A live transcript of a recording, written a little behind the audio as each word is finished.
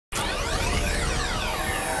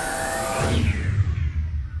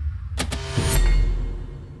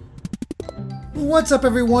What's up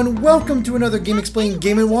everyone, welcome to another GameXplain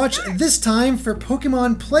Game & Watch, this time for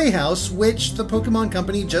Pokémon Playhouse, which the Pokémon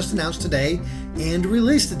Company just announced today and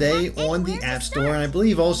released today on the App Store, and I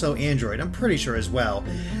believe also Android, I'm pretty sure as well.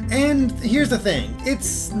 And here's the thing,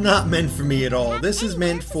 it's not meant for me at all. This is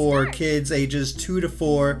meant for kids ages 2 to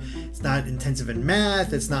 4. It's not intensive in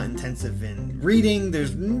math, it's not intensive in reading,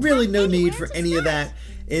 there's really no need for any of that.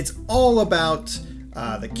 It's all about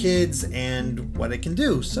the kids and what it can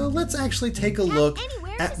do. So let's actually take a look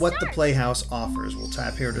at what the Playhouse offers. We'll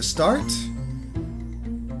tap here to start,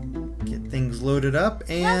 get things loaded up,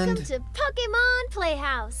 and welcome to Pokémon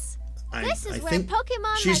Playhouse. This is where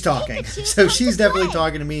Pokémon she's talking, so she's definitely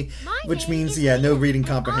talking to me, which means no reading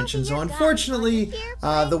comprehension. So unfortunately,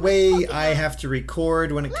 the way I have to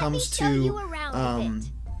record when it comes to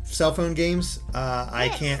cell phone games, I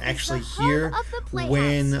can't actually hear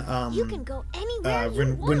when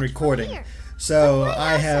recording. So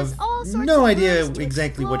I have no idea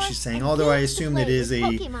exactly what she's saying, although I assume it is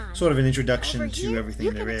a sort of an introduction to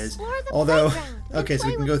everything there is. Although, okay, so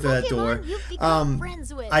we can go through that door.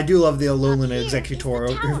 I do love the Alolan Executor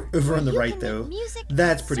over on the right, though.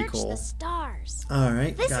 That's pretty cool.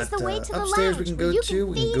 Alright, got upstairs we can go to.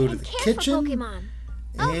 We can go to the kitchen.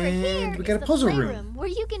 And we got a puzzle room. Where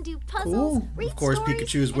you can do puzzles, cool. Of course,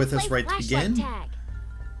 Pikachu is with us right to begin.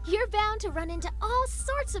 You're bound to run into all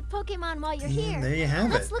sorts of Pokemon while you're here. There you have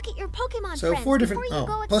it. Let's look at your Pokemon so friends 4 different,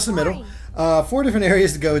 plus the middle. 4 different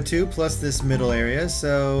areas to go to, plus this middle area.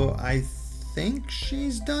 So I think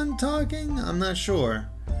she's done talking. I'm not sure.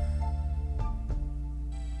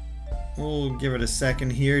 We'll give it a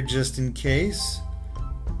second here just in case.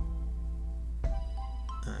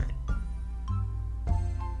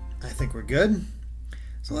 I think we're good.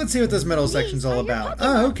 So let's see what this middle section's all about.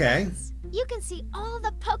 Oh, okay. You can see all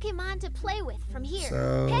the Pokemon to play with from here.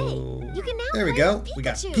 So, hey, you can now there we go. We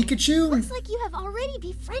got Pikachu. Looks like you have already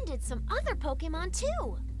befriended some other Pokemon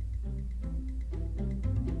too.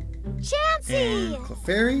 Chansey! And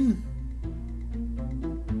Clefairy.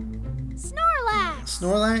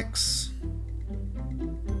 Snorlax.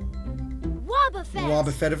 Wobbuffet.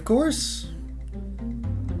 Wobbuffet, of course.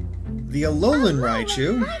 The Alolan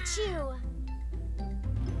Raichu.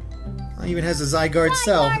 Oh, even has a Zygarde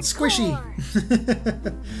cell. It's squishy.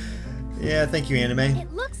 Yeah, thank you, anime.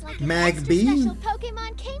 It looks like an extra special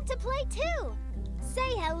Pokemon came to play too.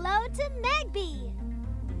 Say hello to Magby.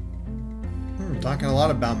 Talking a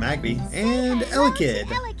lot about Magby. And Elekid.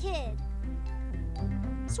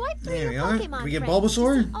 Swipe through there your Pokemon we get friends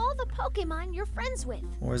Bulbasaur. to see all the Pokemon you're friends with.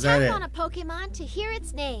 Or is that it? Tap on a Pokemon to hear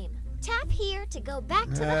its name. Tap here to go back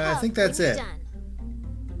to the hub. I think that's it. Done.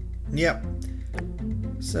 Yep.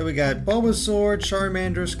 So we got Bulbasaur,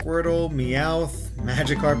 Charmander, Squirtle, Meowth,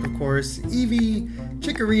 Magikarp, of course, Eevee,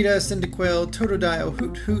 Chikorita, Cyndaquil, Totodile,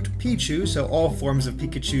 Hoot Hoot, Pichu, so all forms of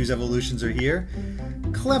Pikachu's evolutions are here.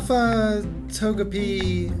 Cleffa,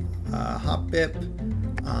 Togepi, Hoppip,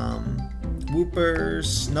 Wooper,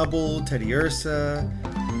 Snubbull, Teddiursa,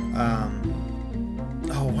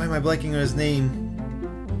 oh, why am I blanking on his name?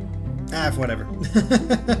 Whatever.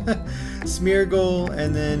 Smeargle,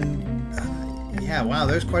 and then yeah, wow,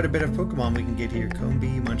 there's quite a bit of Pokemon we can get here.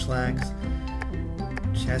 Combee, Munchlax,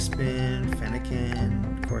 Chespin,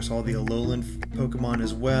 Fennekin, of course all the Alolan Pokemon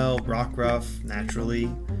as well, Rockruff,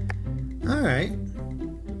 naturally. Alright.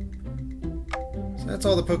 So that's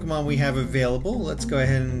all the Pokemon we have available. Let's go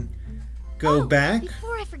ahead and go back.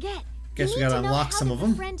 Before I forget, guess we gotta unlock some of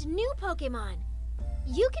them. Befriend new Pokemon.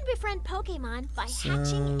 You can befriend Pokemon by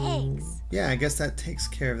hatching eggs. Yeah, I guess that takes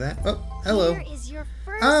care of that. Oh, hello. Here is your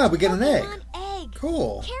first we get an egg. egg.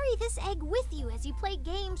 Cool. Carry this egg with you as you play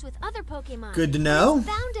games with other Pokemon. Good to know. It's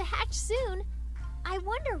bound to hatch soon. I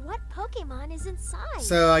wonder what Pokemon is inside.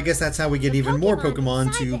 So I guess that's how we get even more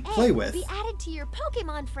Pokemon to play with. Will be added to your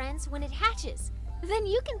Pokemon friends when it hatches. Then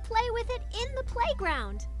you can play with it in the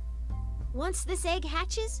playground. Once this egg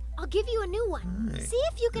hatches, I'll give you a new one. Right. See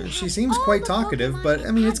if you can. She seems quite talkative, but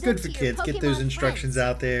I mean, it's good for kids. Get those instructions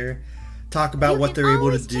out there. Talk about what they're able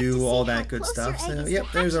to do, all that good stuff. So, yep,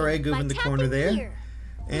 there's our egg over in the corner there.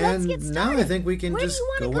 And now I think we can just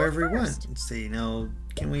go wherever we want. Let's see, now,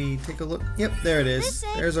 can we take a look? Yep, there it is.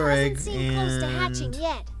 There's our egg, and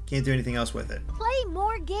can't do anything else with it. Play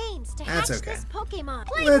more games to hatch this Pokemon.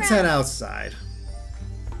 Let's head outside.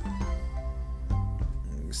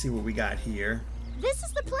 See what we got here. This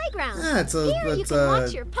is the playground. It's a Here you can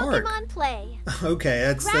watch your park. Pokemon play. Okay,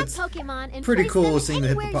 that's Pokemon and pretty cool them seeing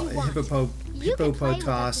the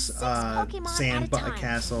Hippopotas sand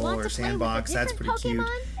castle or sandbox. That's pretty cute.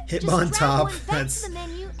 Hitmontop. That's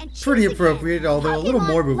and choose Pretty again. appropriate, although a little Pokemon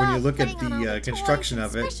morbid when you love look at putting on the all the construction toys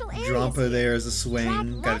of and it. special areas Drampa here. there is a swing, Track got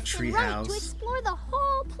a left and tree right house. to explore the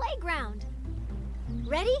whole playground.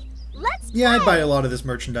 Ready? Let's Yeah, I'd play. buy a lot of this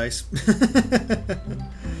merchandise.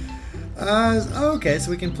 Okay,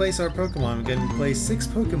 so we can place our Pokemon. We can place 6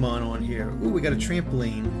 Pokemon on here. Ooh, we got a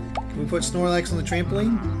trampoline. Can we put Snorlax on the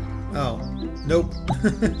trampoline? Oh, nope.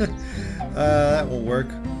 That won't work.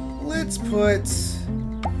 Let's put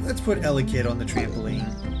Elekid on the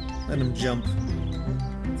trampoline. Let him jump.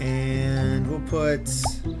 And we'll put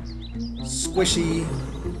Squishy.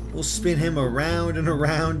 We'll spin him around and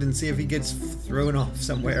around and see if he gets thrown off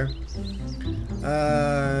somewhere.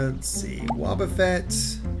 Let's see.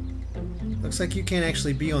 Wobbuffet. Looks like you can't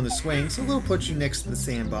actually be on the swing, so we'll put you next to the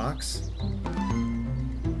sandbox.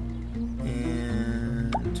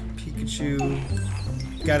 And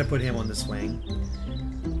Pikachu. Gotta put him on the swing.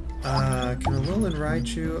 Can Alolan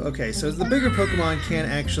Raichu? Okay, so the bigger Pokemon can't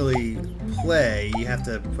actually play. You have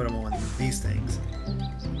to put them on these things.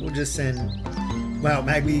 We'll just send... Wow,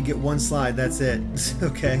 Magby, you get 1 slide. That's it.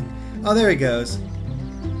 Okay. Oh, there he goes.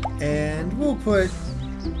 And we'll put...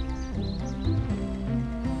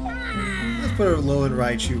 Let's put Alolan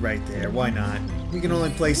Raichu right there. Why not? We can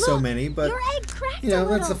only place so many, but... Your egg cracked You know, a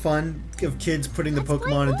that's the little. fun of kids putting the Let's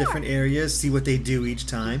play Pokemon in more. different areas, see what they do each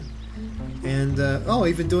time. And, oh,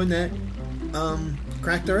 even doing that,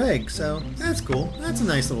 cracked our egg, so that's cool. That's a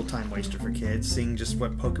nice little time waster for kids, seeing just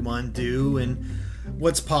what Pokemon do and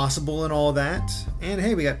what's possible and all that. And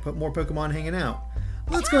hey, we got more Pokemon hanging out.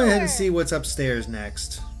 Let's go ahead and see what's upstairs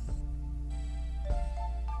next.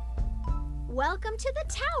 Welcome to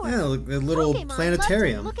the tower. Yeah, a little Pokemon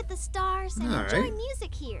planetarium. Love to look at the stars and All enjoy right.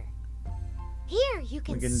 music here. Here you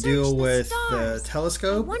can We can search deal the with stars. the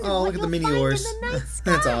telescope. I wonder Oh, what look at the you'll mini find in ores. the night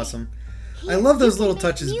That's sky. awesome. I Here love those you little can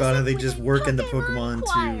make touches about how they music just with work into Pokemon Pokemon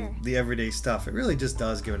choir. to the everyday stuff. It really just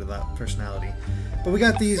does give it that personality. But we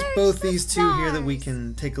got Search both the these two here that we stars.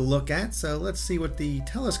 can take a look at. So let's see what the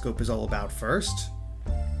telescope is all about first.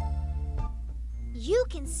 You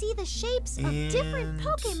can see the shapes of different And-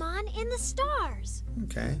 Pokemon in the stars.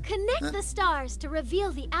 Okay. Connect the stars to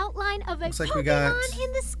reveal the outline of a Looks like we Pokemon got-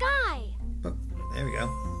 in the sky. Oh, there we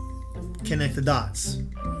go. Connect the dots.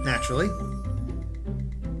 Naturally.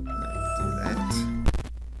 Let's do that.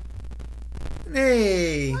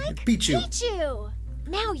 Hey! Like Pichu. Pichu.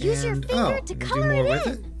 Now use your And- finger oh, to we can color do more it with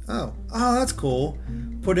in. it. Oh, that's cool.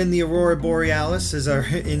 Put in the Aurora Borealis as our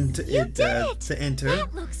You did it. to enter.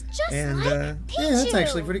 That looks just And like Pichu. yeah, that's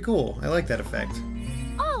actually pretty cool. I like that effect.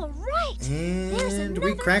 All right. There's And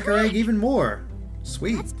we another crack our egg even more.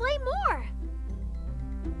 Sweet. Let's play more.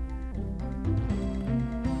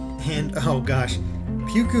 And oh gosh,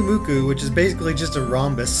 Pyukumuku, which is basically just a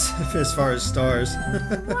rhombus as far as stars.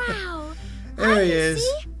 Wow. There I he can is.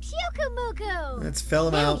 See Pyukumuku. Let's fill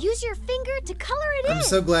him Now out. use your finger to color it in. I'm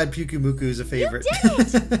so glad Pyukumuku is a favorite. You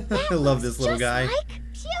did it. That I love looks this little just guy. like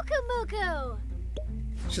Pyukumuku.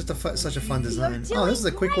 It's just such a fun design. You're Oh, this is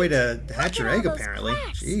a quick way to doing hatch your great. egg Look at all apparently. those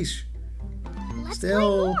cracks. Sheesh. Let's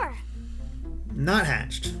Still- play more. Not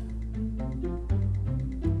hatched. And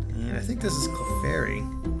I think this is Clefairy.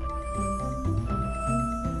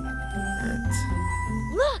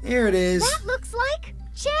 Look. Here it is. That looks like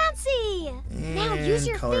Chansey. Now use And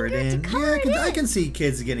your color it finger in. to color Yeah, it in. I can see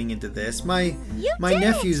kids getting into this. My You my did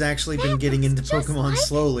nephew's it. actually been That getting into looks just Pokemon like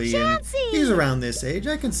slowly, and Chansey. he's around this age.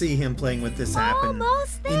 I can see him playing with this app and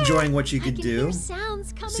Almost there. enjoying what you I could can do, hear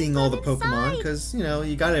sounds coming seeing all the from Pokemon. inside. Because you know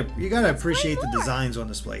you gotta appreciate the more. designs on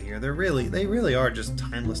display here. They really are just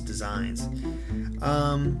timeless designs.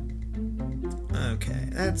 Okay,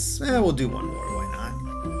 we'll do one more. Why not?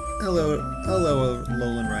 Hello,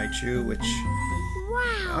 Alolan Raichu, which.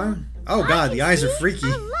 Wow. Oh I god, can the eyes are see freaky.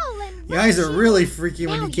 a Alolan The eyes are Raichu. really freaky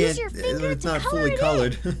when Now you use can't, your finger when it's to not color fully it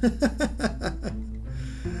colored.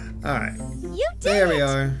 Alright, You did there it. we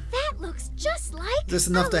are. That looks just like Is this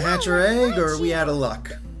enough a to hatch our Alolan egg, or are we Raichu. out of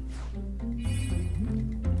luck?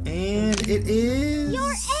 And it is...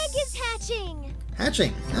 Your egg is hatching.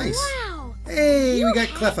 hatching. Nice. Wow. Hey, You we got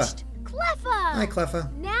Cleffa. hatched Cleffa. Hi,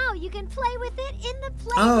 Cleffa. Now you can play with it in the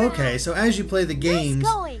playground. Oh, okay. So as you play the games,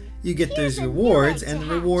 Nice going. you get Here's those a new rewards, egg and to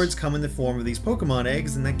the hatch. rewards come in the form of these Pokemon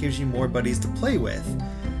eggs, and that gives you more buddies to play with.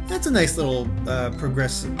 That's a nice little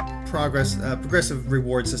progressive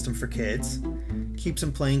reward system for kids. Keeps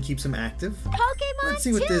them playing, keeps them active. Pokemon Let's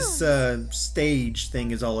see what this tunes. stage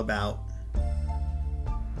thing is all about.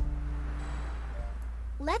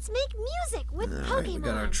 Let's make music with Alright, Pokemon. we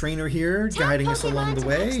got our trainer here Tell guiding us Pokemon along the to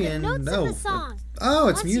match way, the and notes of the song. it's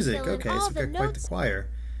Once you music. fill in Okay, all so we the got quite the notes choir.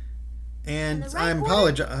 And in the right I'm order,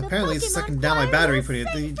 apologize. the Apparently, it's Pokemon sucking down my choir battery will putting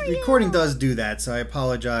it. sing The for recording you. does do that, so I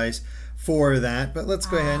apologize for that. But let's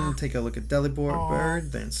go ahead and take a look at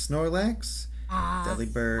Delibird, then Snorlax.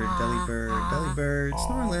 Delibird, Delibird, Delibird,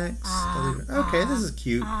 Snorlax, Delibird. Okay, this is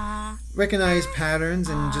cute. Recognize patterns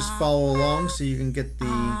and just follow along so you can get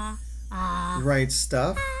the right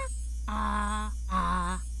stuff.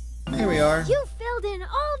 There we are. You filled in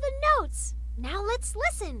all the notes. Now let's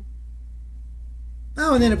listen.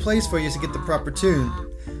 Oh, and then it plays for you to get the proper tune.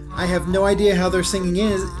 I have no idea how their singing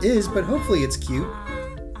is, but hopefully it's cute.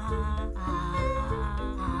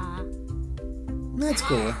 That's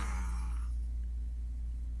cool.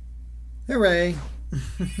 Hooray!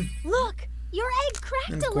 Look, your egg cracked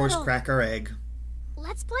a little. And of course, crack our egg.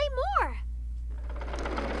 Let's play more.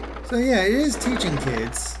 So yeah, it is teaching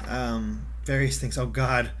kids various things. Oh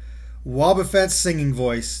God, Wobbuffet's singing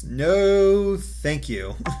voice. No, thank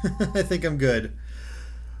you. I think I'm good.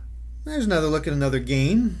 There's another look at another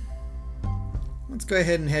game. Let's go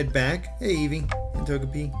ahead and head back. Hey, Eevee and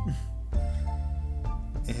Togepi.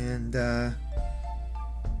 And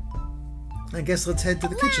I guess let's head to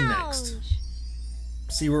the kitchen next.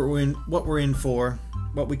 See what we're in for,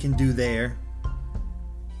 what we can do there.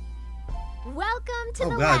 Welcome to oh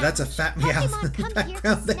the God, lounge. that's a fat meowth in the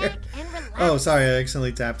background there. Oh, oh, sorry, I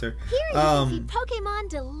accidentally tapped her. Here you can feed Pokemon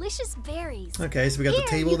delicious berries. Okay, so we got the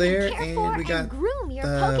table there, and we got groom your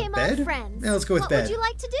Pokemon bed. Friends. Yeah, let's go with bed. What would you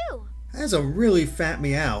like to do? That's a really fat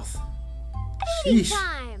meowth. Sheesh.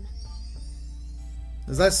 Anytime.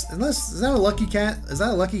 Is that a Lucky Cat? Is that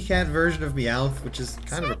a Lucky Cat version of Meowth, which is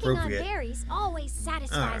kind of appropriate? Snacking on berries always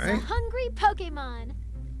satisfies right. a hungry Pokemon.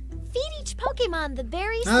 Feed each Pokemon the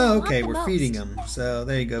berries. Oh, okay, we're feeding them. So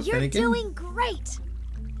there you go, You're Finnegan. doing great.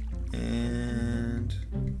 And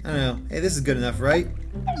I don't know. Hey, this is good enough, right?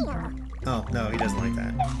 Oh no, he doesn't like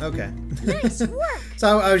that. Okay. Nice work.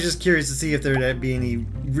 So I was just curious to see if there'd be any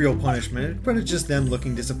real punishment, but it's just them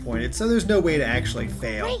looking disappointed. So there's no way to actually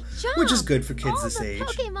fail, Great job. which is good for kids this All the age.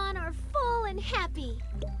 Pokemon are full and happy.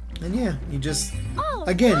 And yeah, you just Oh,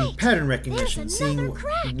 again right. pattern recognition, There's seeing another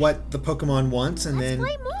crack. what the Pokemon wants, and Let's then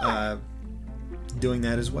play more. doing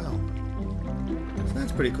that as well. So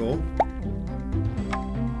that's pretty cool.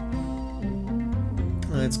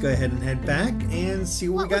 Let's go ahead and head back and see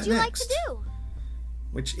what we got would you next. like to do?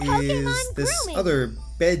 Which Pokemon is this grooming. other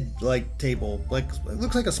bed-like table. Like, it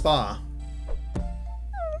looks like a spa.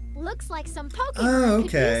 Looks like some Pokemon Oh, could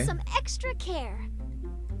okay. use some extra care.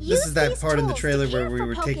 This is that part in the trailer where we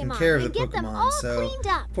were taking care of the Pokemon, so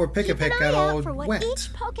poor Pick-a-Pick got all wet.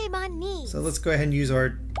 Each Pokemon needs. So let's go ahead and use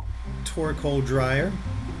our Torkoal dryer.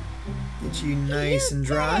 Get you nice and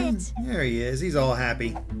dry. did it. There he is. He's all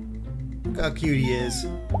happy. Look how cute he is.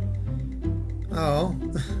 Oh.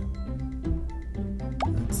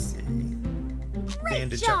 Let's see.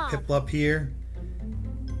 Bandage up Piplup here.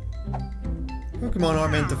 Pokemon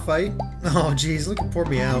aren't meant to fight. Oh, geez, look at poor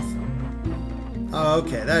Meowth. Oh,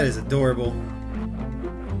 okay, that is adorable.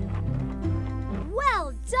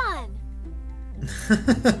 Well done.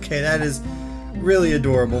 Okay, that is really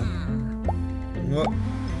adorable. Whoop.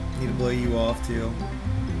 Need to blow you off, too.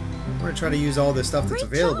 I'm going to try to use all the stuff that's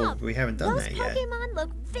Great available, job. but we haven't done Those that yet. Pokemon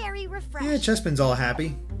look very refreshed. Yeah, Chespin's all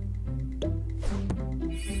happy.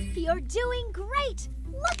 You're doing great.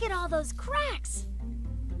 Look at all those cracks.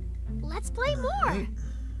 Let's play more. Right.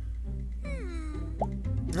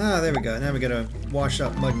 Ah, there we go. Now we gotta wash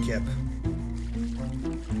up Mudkip.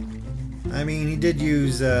 I mean, he did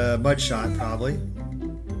use Mudshot, probably.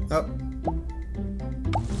 Oh.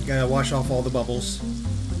 Gotta wash off all the bubbles.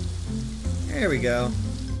 There we go.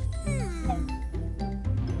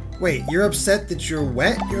 Wait, you're upset that you're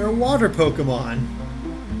wet? You're a water Pokemon.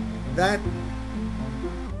 That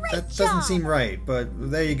doesn't seem right, but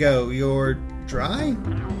there you go. You're dry?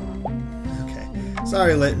 Okay.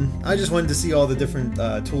 Sorry, Litten. I just wanted to see all the different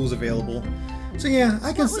tools available. So yeah,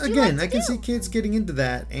 I can see kids getting into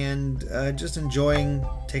that and just enjoying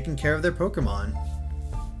taking care of their Pokemon.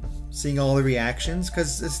 Seeing all the reactions,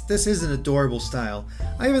 because this is an adorable style.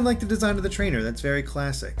 I even like the design of the trainer. That's very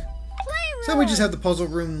classic. So we just have the puzzle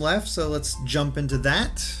room left, so let's jump into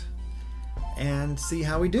that and see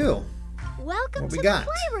how we do. Welcome What to we the got?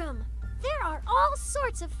 playroom. There are all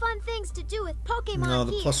sorts of fun things to do with Pokemon Oh,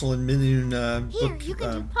 the here. Puzzle and Minion Here, you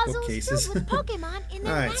can do puzzles bookcases. filled with Pokemon in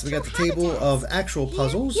their Alright, so we got the natural table habitats. of actual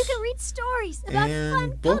puzzles. Here, you can read stories about and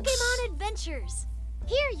fun books. Pokemon adventures.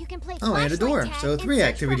 Here, you can play Oh, and a flashlight door. tag So and 3 search for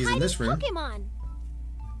activities in this hiding room. Pokemon.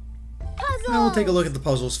 Puzzles. Now we'll take a look at the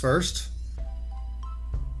puzzles first.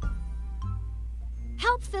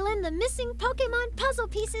 Help fill in the missing Pokemon puzzle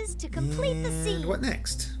pieces to complete the scene. What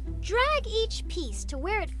next? Drag each piece to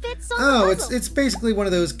where it fits on the Oh, puzzle. it's basically one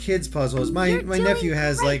of those kids puzzles. My nephew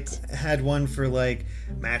has great. had one for like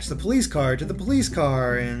match the police car to the police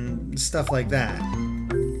car and stuff like that.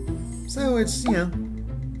 So it's, you know,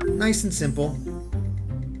 nice and simple.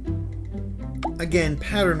 Again,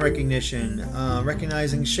 pattern recognition,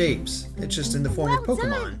 recognizing shapes. It's just in the form of Pokemon.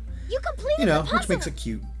 Done. You completed You know, the puzzle. which makes it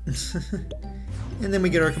cute. And then we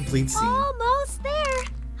get our complete scene. Almost there.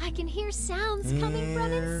 I can hear sounds coming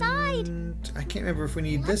from inside. And I can't remember if we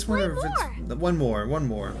need Let's this one or if play it's one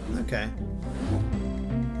more. Okay.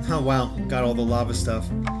 Oh wow, got all the lava stuff.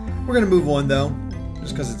 We're gonna move on though,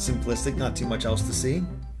 just because it's simplistic, not too much else to see.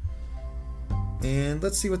 And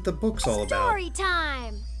let's see what the book's all about. Story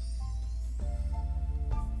time.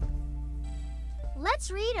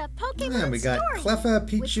 Let's read a Pokemon Yeah, we got story. Cleffa,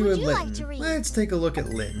 Which Pichu, would and you like Litten. to read? Let's take a look at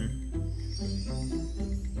Litten.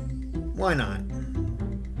 Why not?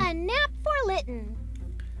 A nap for Litten.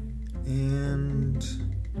 And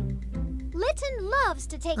Litten loves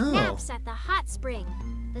to take Oh. naps at the hot spring.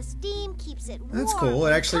 The steam keeps it warm. that's cool. It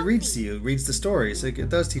and actually reads to comfy. you, reads the story, so it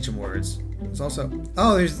does teach him words. There's also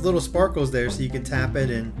there's little sparkles there, so you can tap it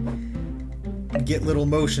and get little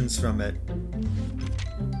motions from it.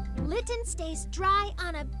 Litten stays dry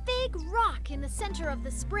on a big rock in the center of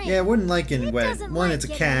the spring. Yeah, I wouldn't like it It wet. doesn't One, like it's a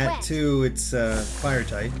getting cat. wet. Two, it's fire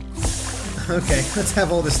type. Okay, let's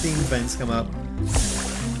have all the steam vents come up.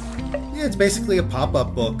 Yeah, it's basically a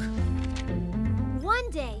pop-up book. One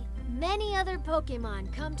day, many other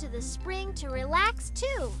Pokemon come to the spring to relax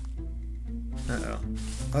too. Uh-oh.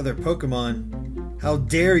 Other Pokemon. How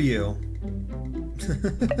dare you?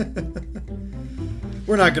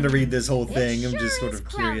 We're not going to read this whole thing. I'm sure just sort is of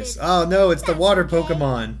curious. crowded. Oh, no, it's the That's water okay.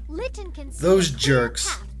 Pokemon. Litten can see Those a clear jerks.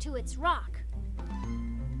 path to its rock.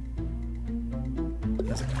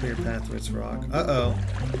 There's a clear path to its rock. Uh-oh.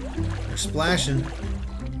 They're splashing.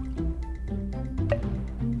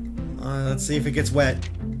 Let's see if it gets wet.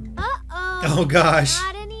 Uh-oh. Oh, gosh.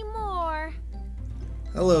 Not anymore.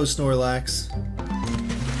 Hello, Snorlax.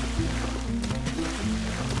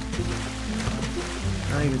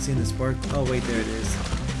 Not even seeing the spark. Oh, wait, there it is.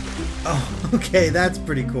 Oh, okay, that's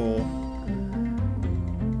pretty cool.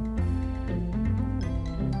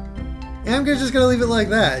 Yeah, I'm just gonna leave it like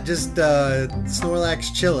that. Just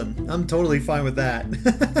Snorlax chilling. I'm totally fine with that.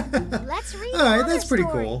 Let's read All right, another that's pretty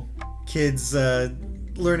story. cool. Kids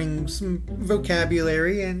learning some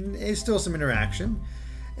vocabulary and still some interaction.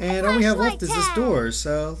 And all we have left is this Flashlight door.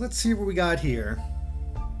 So let's see what we got here.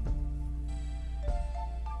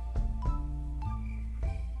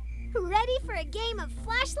 Ready for a game of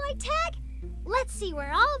flashlight tag? Let's see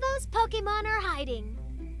where all those Pokemon are hiding.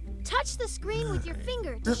 Touch the screen with your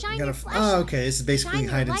finger to shine your flashlight. Oh, okay. This is basically Shine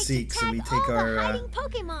your hide and light to seek. So tag we take all the our hiding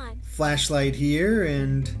Pokemon. flashlight here,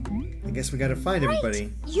 and I guess we gotta find Great.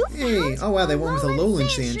 everybody. You Hey! found Oh wow, they a went with a Lowland Lowland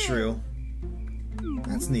Sandshrew.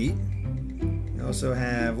 That's neat. We also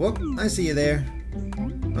have. Whoop! I see you there.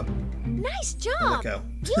 Oh, Nice let job. go.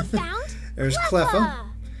 You found There's Cleffa. Cleffa.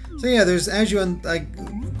 So yeah, there's as you like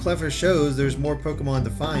Cleffa shows, there's more Pokemon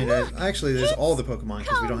to find. Look, Actually, there's it's all the Pokemon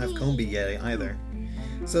because we don't have Combi. Combi yet either.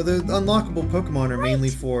 So the unlockable Pokemon are mainly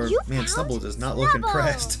for You man. found Snubble does not look Snubble.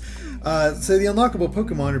 impressed. So the unlockable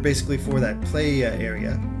Pokemon are basically for that play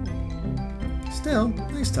area. Still,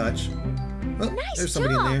 nice touch. Oh, Nice there's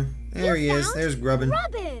somebody job. in there. There You he is. found There's Grubbin.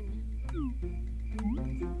 Robin.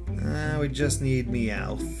 We just need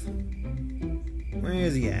Meowth. Where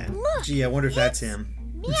is he at? Look, Gee, I wonder if that's it's him.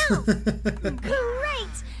 Meow. Great.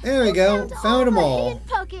 There we You go. Found them the all. hidden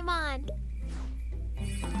Pokemon.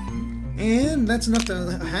 And that's enough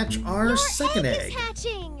to hatch our Your second egg egg. is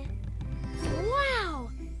hatching. Wow.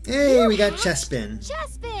 Hey, You we got hatched Chespin.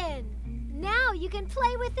 Chespin. Now you can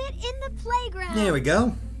play with it in the playground. There we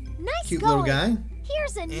go. Nice Cute going. little guy.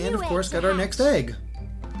 Here's a new And of course, egg got to our hatch. next egg.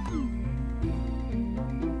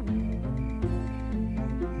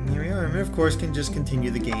 Here we are. And of course, can just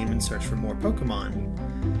continue the game and search for more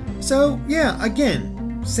Pokemon. So, yeah,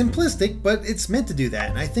 again, simplistic, but it's meant to do that.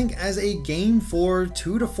 And I think as a game for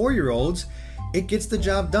 2 to 4-year-olds, it gets the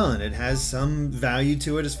job done. It has some value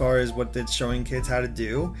to it as far as what it's showing kids how to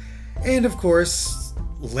do. And of course,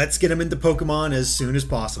 let's get them into Pokemon as soon as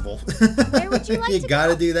possible. Where would you like You to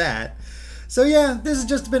gotta go? do that. So yeah, this has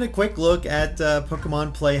just been a quick look at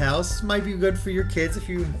Pokemon Playhouse. Might be good for your kids if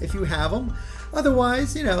you have them.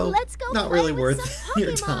 Otherwise, you know, Let's go not play really with worth some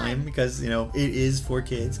your Pokemon. time because, you know, it is for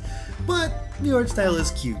kids. But the art style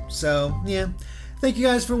is cute. So yeah, thank you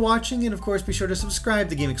guys for watching, and of course be sure to subscribe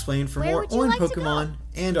to GameXplain for Where more would you on like to go? Pokemon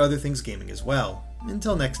and other things gaming as well.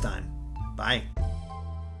 Until next time, bye.